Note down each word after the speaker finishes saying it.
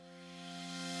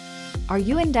Are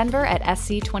you in Denver at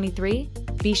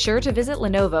SC23? Be sure to visit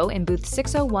Lenovo in booth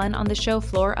 601 on the show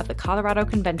floor of the Colorado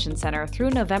Convention Center through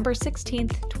November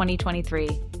 16th,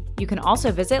 2023. You can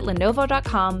also visit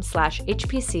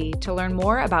lenovo.com/HPC to learn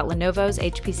more about Lenovo's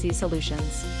HPC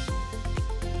solutions.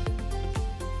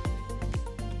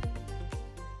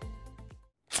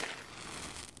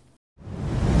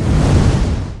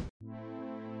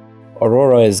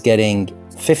 Aurora is getting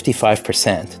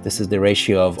 55%. This is the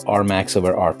ratio of R max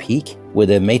over R peak with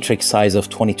a matrix size of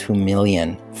 22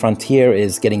 million. Frontier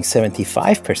is getting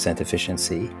 75%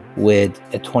 efficiency with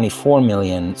a 24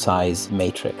 million size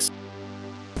matrix.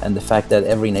 And the fact that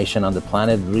every nation on the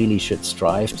planet really should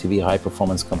strive to be a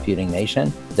high-performance computing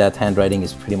nation, that handwriting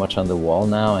is pretty much on the wall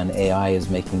now, and AI is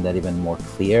making that even more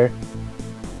clear.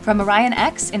 From Orion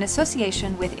X in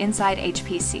association with Inside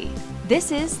HPC,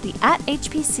 this is the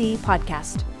 @HPC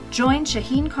podcast. Join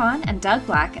Shaheen Khan and Doug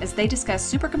Black as they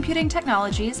discuss supercomputing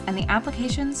technologies and the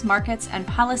applications, markets, and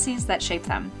policies that shape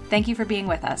them. Thank you for being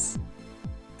with us.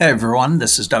 Hey everyone,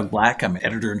 this is Doug Black. I'm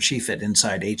editor-in-chief at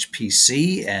Inside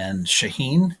HPC, and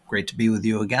Shaheen, great to be with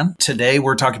you again. Today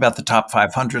we're talking about the top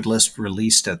 500 list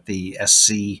released at the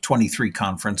SC23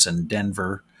 conference in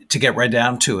Denver. To get right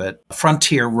down to it,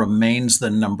 Frontier remains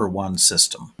the number one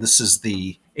system. This is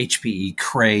the HPE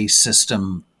Cray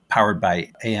system powered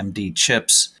by AMD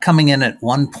chips, coming in at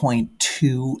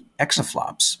 1.2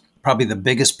 exaflops. Probably the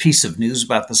biggest piece of news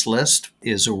about this list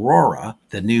is Aurora,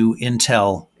 the new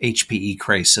Intel HPE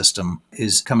Cray system,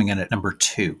 is coming in at number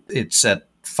 2. It's at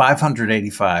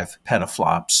 585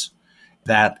 petaflops.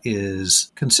 That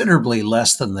is considerably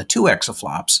less than the 2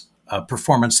 exaflops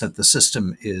performance that the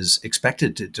system is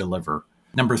expected to deliver.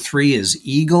 Number 3 is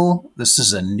Eagle. This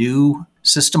is a new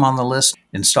system on the list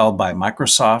installed by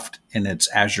Microsoft in its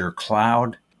Azure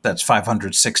cloud. That's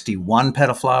 561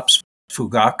 petaflops.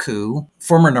 Fugaku,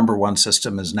 former number 1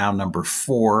 system, is now number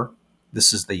 4.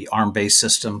 This is the ARM-based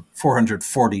system,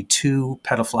 442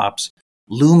 petaflops.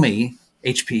 Lumi,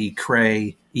 HPE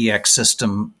Cray EX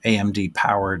system, AMD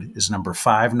powered, is number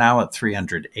 5 now at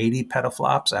 380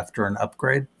 petaflops after an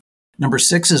upgrade. Number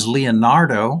 6 is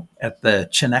Leonardo at the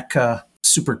Cinecittà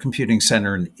Supercomputing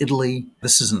Center in Italy.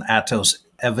 This is an Atos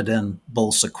Eviden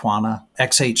Bolzano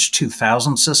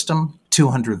XH2000 system,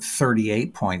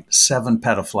 238.7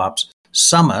 petaflops.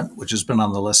 Summit, which has been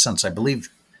on the list since, I believe,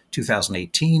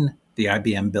 2018, the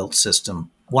IBM-built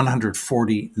system,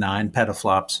 149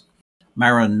 petaflops.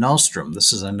 Mare Nostrum,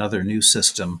 this is another new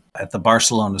system at the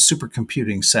Barcelona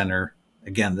Supercomputing Center.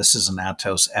 Again, this is an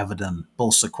Atos Eviden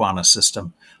Bolzano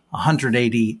system,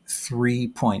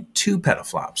 183.2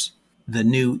 petaflops. The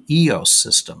new EOS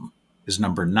system is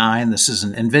number 9. This is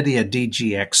an NVIDIA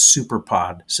DGX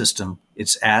SuperPod system.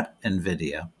 It's at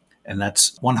NVIDIA, and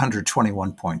that's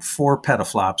 121.4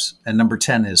 petaflops. And number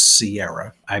 10 is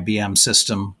Sierra, IBM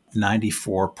system,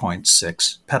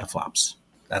 94.6 petaflops.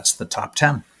 That's the top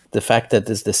 10. The fact that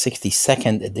this is the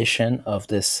 62nd edition of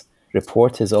this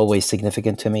report is always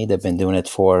significant to me. They've been doing it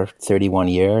for 31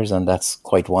 years, and that's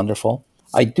quite wonderful.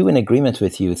 I do, in agreement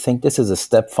with you, think this is a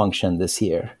step function this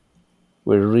year.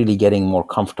 We're really getting more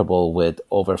comfortable with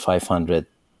over 500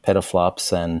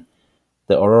 petaflops, and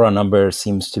the Aurora number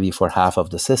seems to be for half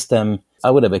of the system. I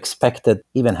would have expected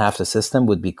even half the system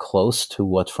would be close to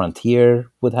what Frontier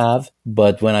would have.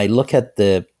 But when I look at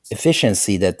the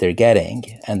efficiency that they're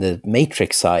getting and the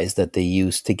matrix size that they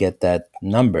use to get that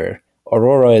number,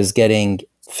 Aurora is getting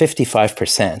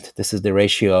 55%. This is the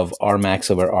ratio of R max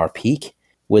over R peak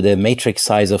with a matrix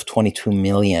size of 22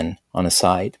 million on a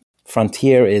side.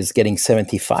 Frontier is getting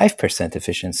 75%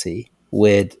 efficiency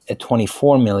with a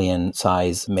 24 million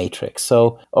size matrix.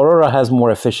 So Aurora has more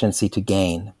efficiency to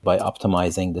gain by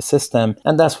optimizing the system.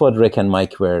 And that's what Rick and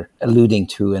Mike were alluding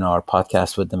to in our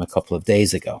podcast with them a couple of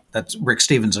days ago. That's Rick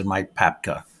Stevens and Mike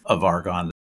Papka of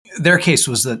Argonne. Their case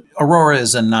was that Aurora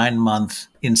is a 9-month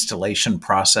installation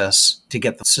process to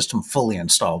get the system fully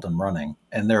installed and running.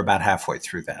 And they're about halfway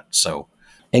through that. So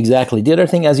exactly. The other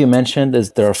thing, as you mentioned,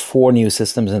 is there are 4 new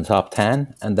systems in the top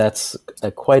 10, and that's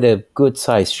quite a good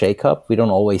size shakeup. We don't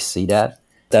always see that.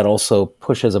 That also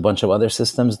pushes a bunch of other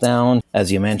systems down.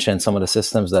 As you mentioned, some of the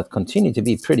systems that continue to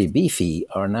be pretty beefy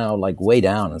are now like way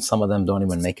down, and some of them don't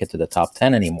even make it to the top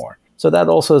 10 anymore. So that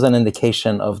also is an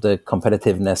indication of the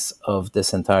competitiveness of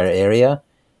this entire area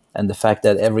and the fact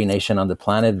that every nation on the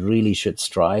planet really should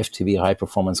strive to be a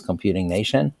high-performance computing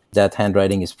nation. That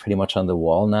handwriting is pretty much on the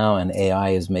wall now, and AI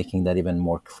is making that even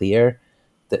more clear.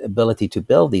 The ability to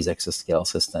build these exascale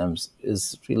systems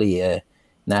is really a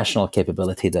national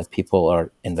capability that people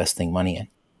are investing money in.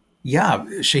 Yeah,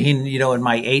 Shaheen, in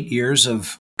my 8 years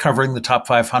of covering the top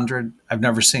 500, I've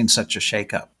never seen such a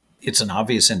shakeup. It's an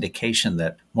obvious indication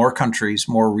that more countries,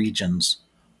 more regions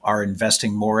are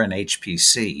investing more in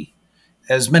HPC.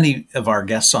 As many of our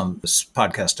guests on this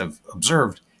podcast have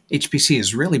observed, HPC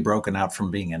has really broken out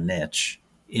from being a niche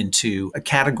into a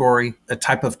category, a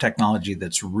type of technology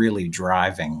that's really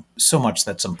driving so much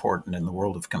that's important in the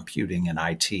world of computing and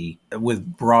IT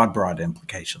with broad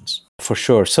implications. For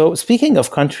sure. So speaking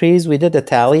of countries, we did a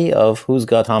tally of who's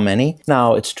got how many.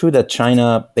 Now, it's true that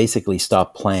China basically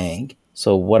stopped playing.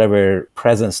 So whatever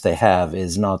presence they have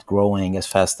is not growing as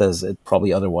fast as it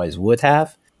probably otherwise would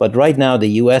have. But right now,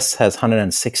 the US has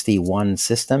 161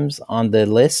 systems on the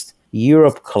list.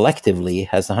 Europe collectively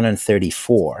has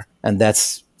 134, and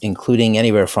that's including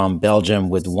anywhere from Belgium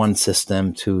with one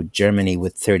system to Germany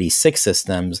with 36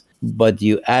 systems. But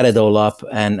you add it all up,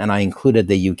 and I included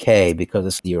the UK because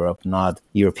it's Europe, not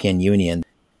European Union.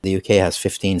 The UK has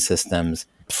 15 systems,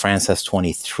 France has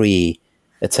 23,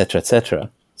 etc., etc.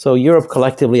 So Europe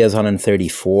collectively has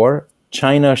 134.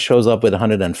 China shows up with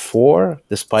 104,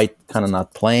 despite kind of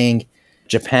not playing.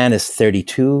 Japan is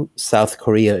 32. South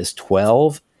Korea is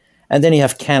 12. And then you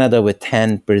have Canada with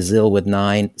 10, Brazil with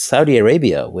 9, Saudi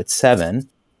Arabia with 7,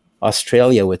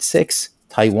 Australia with 6,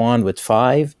 Taiwan with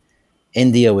 5,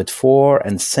 India with 4,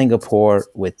 and Singapore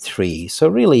with 3. So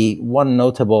really, one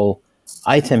notable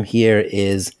item here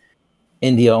is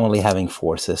India only having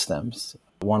 4 systems.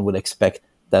 One would expect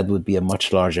that would be a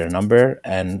much larger number,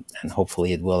 and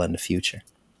hopefully it will in the future.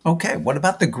 Okay, what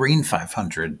about the Green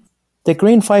 500? The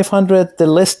Green 500, the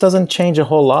list doesn't change a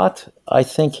whole lot. I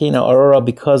think, Aurora,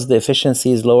 because the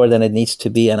efficiency is lower than it needs to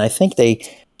be, and I think they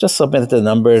just submitted the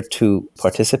number to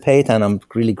participate, and I'm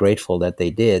really grateful that they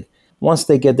did. Once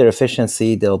they get their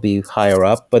efficiency, they'll be higher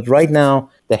up. But right now,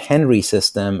 the Henry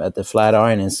system at the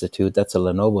Flatiron Institute, that's a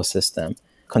Lenovo system,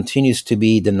 continues to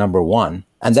be the number one,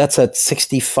 and that's at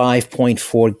 65.4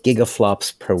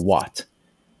 gigaflops per watt.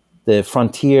 The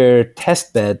Frontier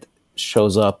testbed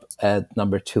shows up at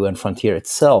number 2, and Frontier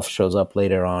itself shows up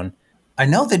later on. I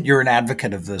know that you're an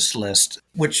advocate of this list,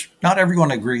 which not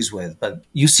everyone agrees with, but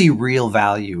you see real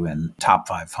value in Top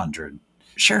 500.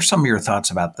 Share some of your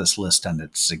thoughts about this list and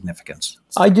its significance.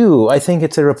 I do. I think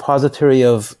it's a repository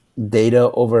of data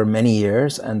over many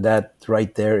years, and that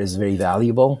right there is very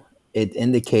valuable. It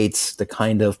indicates the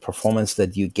kind of performance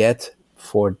that you get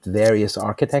for various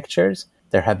architectures.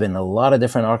 There have been a lot of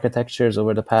different architectures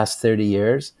over the past 30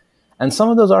 years. And some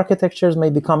of those architectures may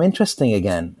become interesting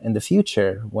again in the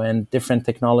future when different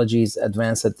technologies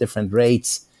advance at different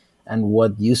rates, and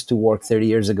what used to work 30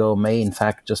 years ago may in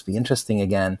fact just be interesting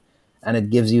again. And it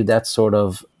gives you that sort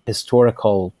of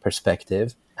historical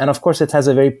perspective. And of course, it has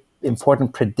a very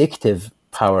important predictive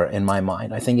power in my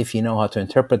mind. I think if you know how to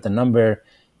interpret the number,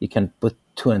 you can put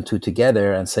 2 and 2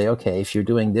 together and say, okay, if you're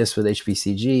doing this with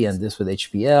HPCG and this with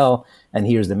HPL, and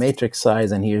here's the matrix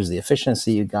size, and here's the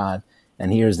efficiency you got,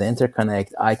 and here's the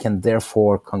interconnect, I can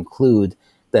therefore conclude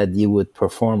that you would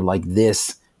perform like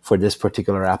this for this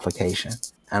particular application.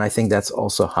 And I think that's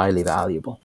also highly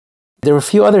valuable. There were a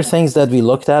few other things that we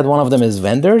looked at. One of them is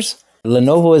vendors.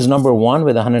 Lenovo is number 1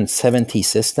 with 170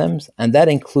 systems, and that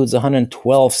includes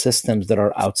 112 systems that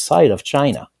are outside of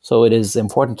China. So it is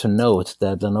important to note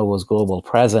that Lenovo's global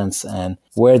presence and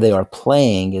where they are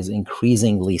playing is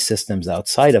increasingly systems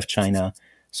outside of China.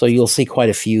 So you'll see quite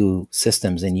a few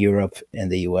systems in Europe, in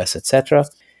the US, etc.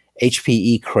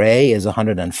 HPE Cray is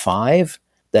 105.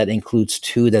 That includes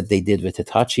 2 that they did with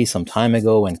Hitachi some time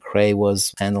ago when Cray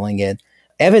was handling it.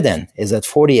 Eviden is at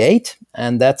 48,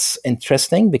 and that's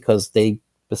interesting because they,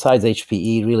 besides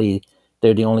HPE, really,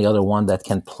 they're the only other one that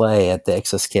can play at the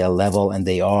exascale level, and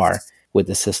they are with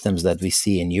the systems that we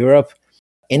see in Europe.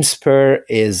 Inspur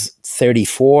is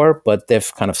 34, but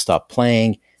they've kind of stopped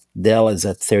playing. Dell is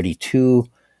at 32.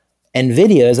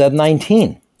 NVIDIA is at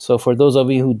 19. So for those of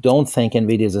you who don't think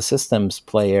NVIDIA is a systems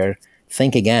player,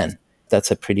 think again. That's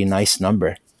a pretty nice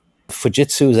number.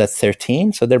 Fujitsu is at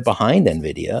 13, so they're behind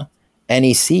NVIDIA.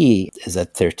 NEC is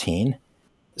at 13.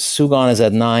 Sugon is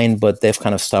at 9, but they've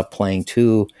kind of stopped playing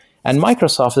too. And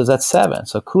Microsoft is at 7.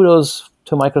 So kudos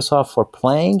to Microsoft for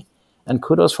playing, and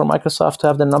kudos for Microsoft to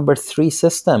have the number 3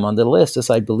 system on the list. This,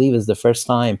 I believe, is the first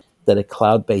time that a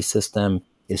cloud-based system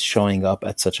is showing up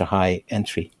at such a high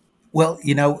entry. Well,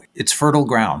 it's fertile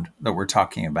ground that we're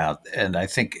talking about. And I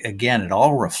think, again, it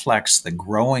all reflects the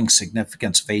growing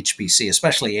significance of HPC,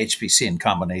 especially HPC in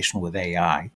combination with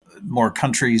AI. More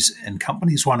countries and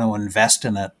companies want to invest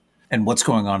in it, and what's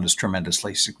going on is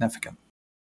tremendously significant.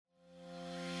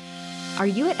 Are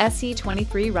you at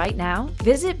SC23 right now?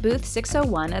 Visit booth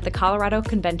 601 at the Colorado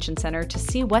Convention Center to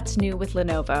see what's new with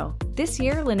Lenovo. This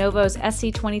year, Lenovo's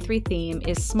SC23 theme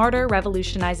is Smarter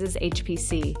Revolutionizes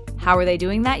HPC. How are they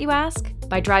doing that, you ask?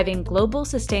 by driving global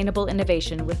sustainable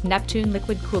innovation with Neptune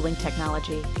liquid cooling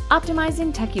technology,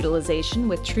 optimizing tech utilization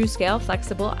with TrueScale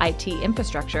flexible IT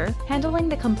infrastructure, handling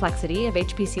the complexity of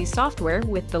HPC software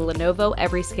with the Lenovo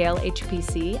EveryScale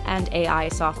HPC and AI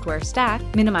software stack,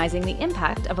 minimizing the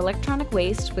impact of electronic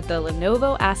waste with the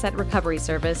Lenovo Asset Recovery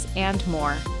Service, and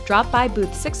more. Drop by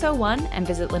booth 601 and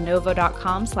visit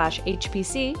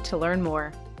lenovo.com/HPC to learn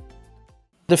more.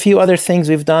 A few other things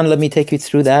we've done, let me take you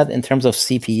through that in terms of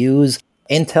CPUs.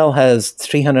 Intel has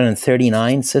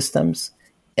 339 systems.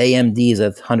 AMD is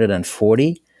at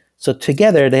 140. So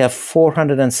together they have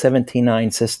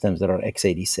 479 systems that are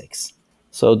x86.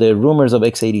 So the rumors of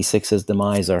x86's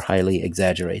demise are highly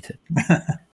exaggerated.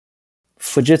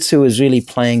 Fujitsu is really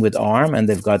playing with ARM, and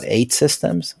they've got 8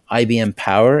 systems. IBM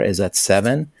Power is at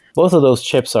 7. Both of those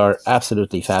chips are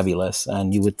absolutely fabulous,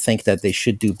 and you would think that they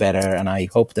should do better, and I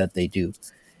hope that they do.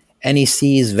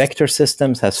 NEC's Vector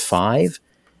Systems has 5,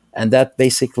 and that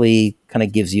basically kind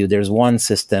of gives you, there's one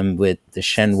system with the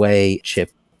Shenwei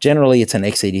chip. Generally, it's an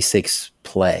x86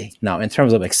 play. Now, in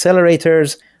terms of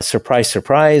accelerators, surprise,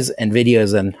 surprise, NVIDIA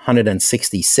is an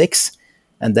 166,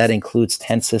 and that includes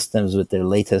 10 systems with their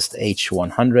latest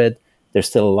H100. There's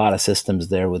still a lot of systems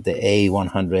there with the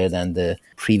A100 and the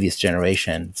previous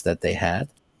generations that they had.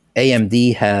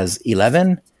 AMD has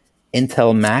 11,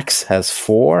 Intel Max has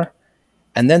 4,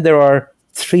 and then there are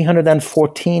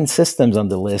 314 systems on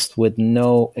the list with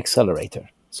no accelerator.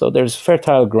 So there's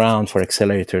fertile ground for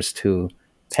accelerators to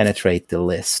penetrate the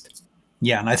list.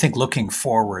 Yeah, and I think looking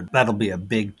forward, that'll be a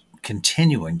big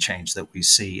continuing change that we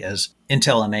see as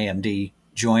Intel and AMD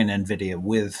join NVIDIA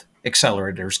with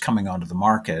accelerators coming onto the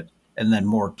market, and then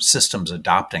more systems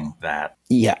adopting that.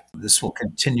 Yeah. This will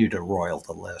continue to roil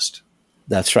the list.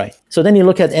 That's right. So then you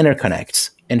look at interconnects.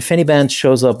 InfiniBand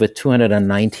shows up with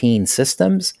 219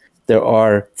 systems. There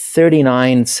are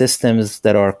 39 systems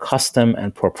that are custom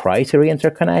and proprietary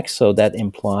interconnects, so that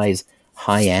implies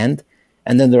high-end.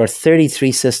 And then there are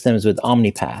 33 systems with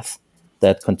OmniPath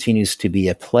that continues to be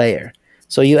a player.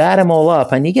 So you add them all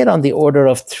up, and you get on the order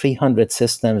of 300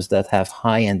 systems that have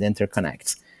high-end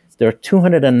interconnects. There are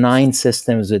 209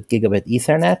 systems with gigabit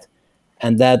Ethernet,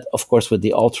 and that, of course, with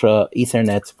the Ultra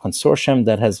Ethernet consortium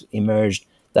that has emerged,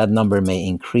 that number may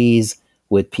increase.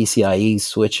 With PCIe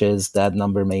switches, that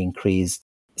number may increase.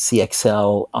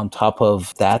 CXL on top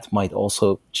of that might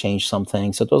also change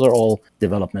something. So those are all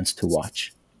developments to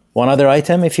watch. One other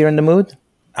item, if you're in the mood.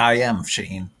 I am,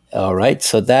 Shaheen. All right.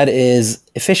 So that is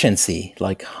efficiency.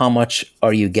 Like, how much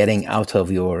are you getting out of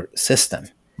your system?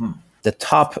 The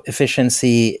top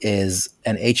efficiency is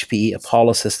an HPE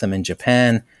Apollo system in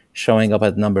Japan, showing up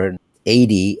at number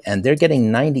 80, and they're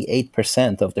getting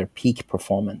 98% of their peak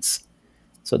performance.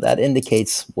 So that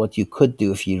indicates what you could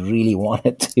do if you really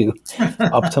wanted to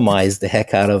optimize the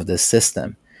heck out of the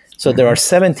system. So there are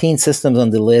 17 systems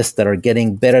on the list that are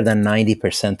getting better than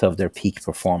 90% of their peak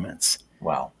performance.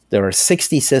 Wow. There are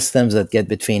 60 systems that get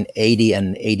between 80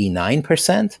 and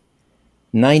 89%,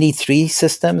 93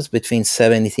 systems between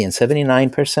 70 and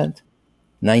 79%,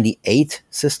 98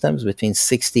 systems between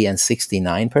 60 and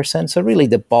 69%. So really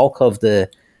the bulk of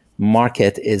the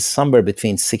market is somewhere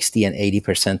between 60 and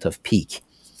 80% of peak.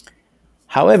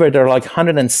 However, there are like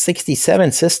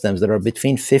 167 systems that are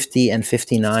between 50 and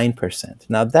 59%.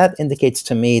 Now that indicates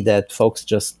to me that folks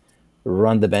just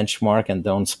run the benchmark and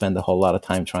don't spend a whole lot of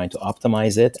time trying to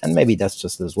optimize it. And maybe that's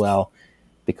just as well,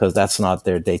 because that's not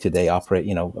their day-to-day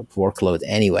workload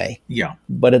anyway. Yeah.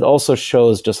 But it also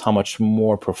shows just how much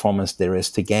more performance there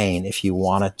is to gain if you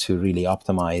wanted to really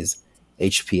optimize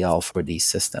HPL for these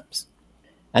systems.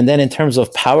 And then in terms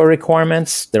of power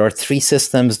requirements, there are 3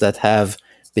 systems that have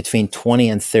between 20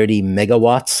 and 30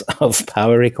 megawatts of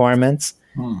power requirements,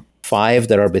 5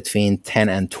 that are between 10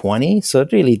 and 20. So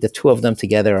really the 2 of them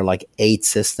together are like 8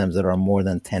 systems that are more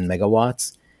than 10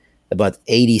 megawatts. About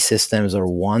 80 systems are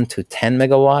 1 to 10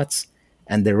 megawatts,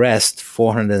 and the rest,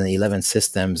 411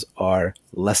 systems, are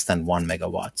less than 1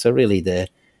 megawatt. So really the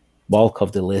bulk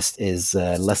of the list is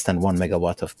less than 1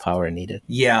 megawatt of power needed.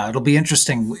 Yeah, it'll be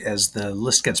interesting as the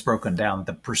list gets broken down,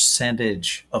 the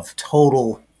percentage of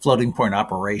total floating point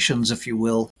operations, if you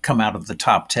will, come out of the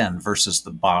top 10 versus the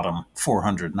bottom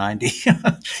 490.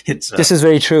 This is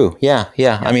very true. Yeah.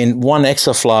 I mean, one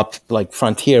exaflop like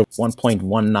Frontier,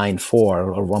 1.194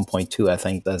 or 1.2, I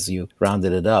think, as you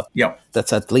rounded it up. Yep.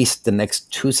 That's at least the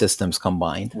next 2 systems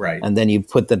combined. Right. And then you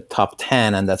put the top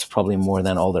 10, and that's probably more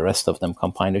than all the rest of them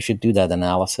combined. We should do that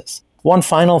analysis. One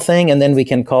final thing, and then we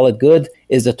can call it good,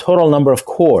 is the total number of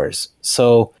cores.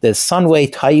 So the Sunway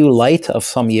Taiyu Lite of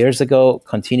some years ago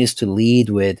continues to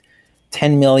lead with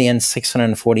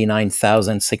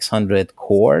 10,649,600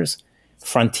 cores.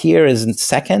 Frontier is in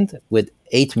second with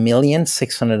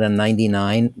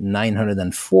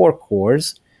 8,699,904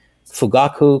 cores.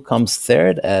 Fugaku comes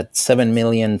third at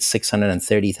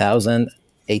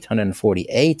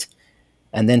 7,630,848.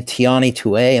 And then Tianyi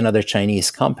 2A, another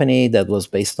Chinese company that was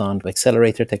based on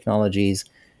accelerator technologies,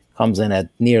 comes in at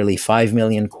nearly 5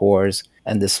 million cores.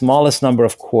 And the smallest number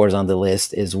of cores on the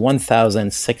list is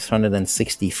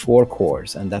 1,664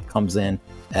 cores, and that comes in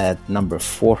at number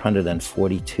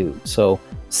 442. So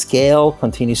scale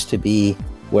continues to be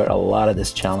where a lot of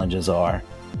these challenges are,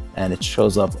 and it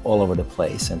shows up all over the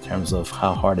place in terms of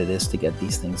how hard it is to get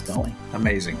these things going.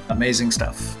 Amazing, amazing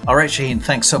stuff. All right, Shaheen,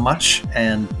 thanks so much,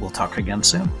 and we'll talk again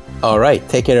soon. All right,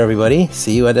 take care, everybody.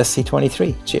 See you at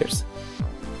SC23. Cheers.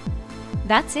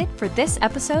 That's it for this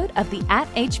episode of the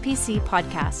 @HPC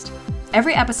podcast.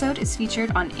 Every episode is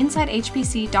featured on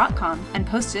InsideHPC.com and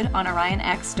posted on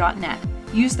OrionX.net.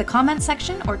 Use the comment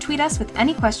section or tweet us with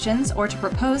any questions or to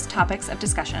propose topics of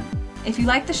discussion. If you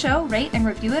like the show, rate and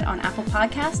review it on Apple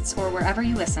Podcasts or wherever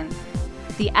you listen.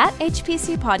 The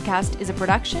 @HPC podcast is a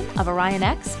production of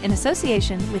OrionX in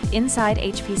association with Inside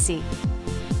HPC.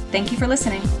 Thank you for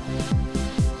listening.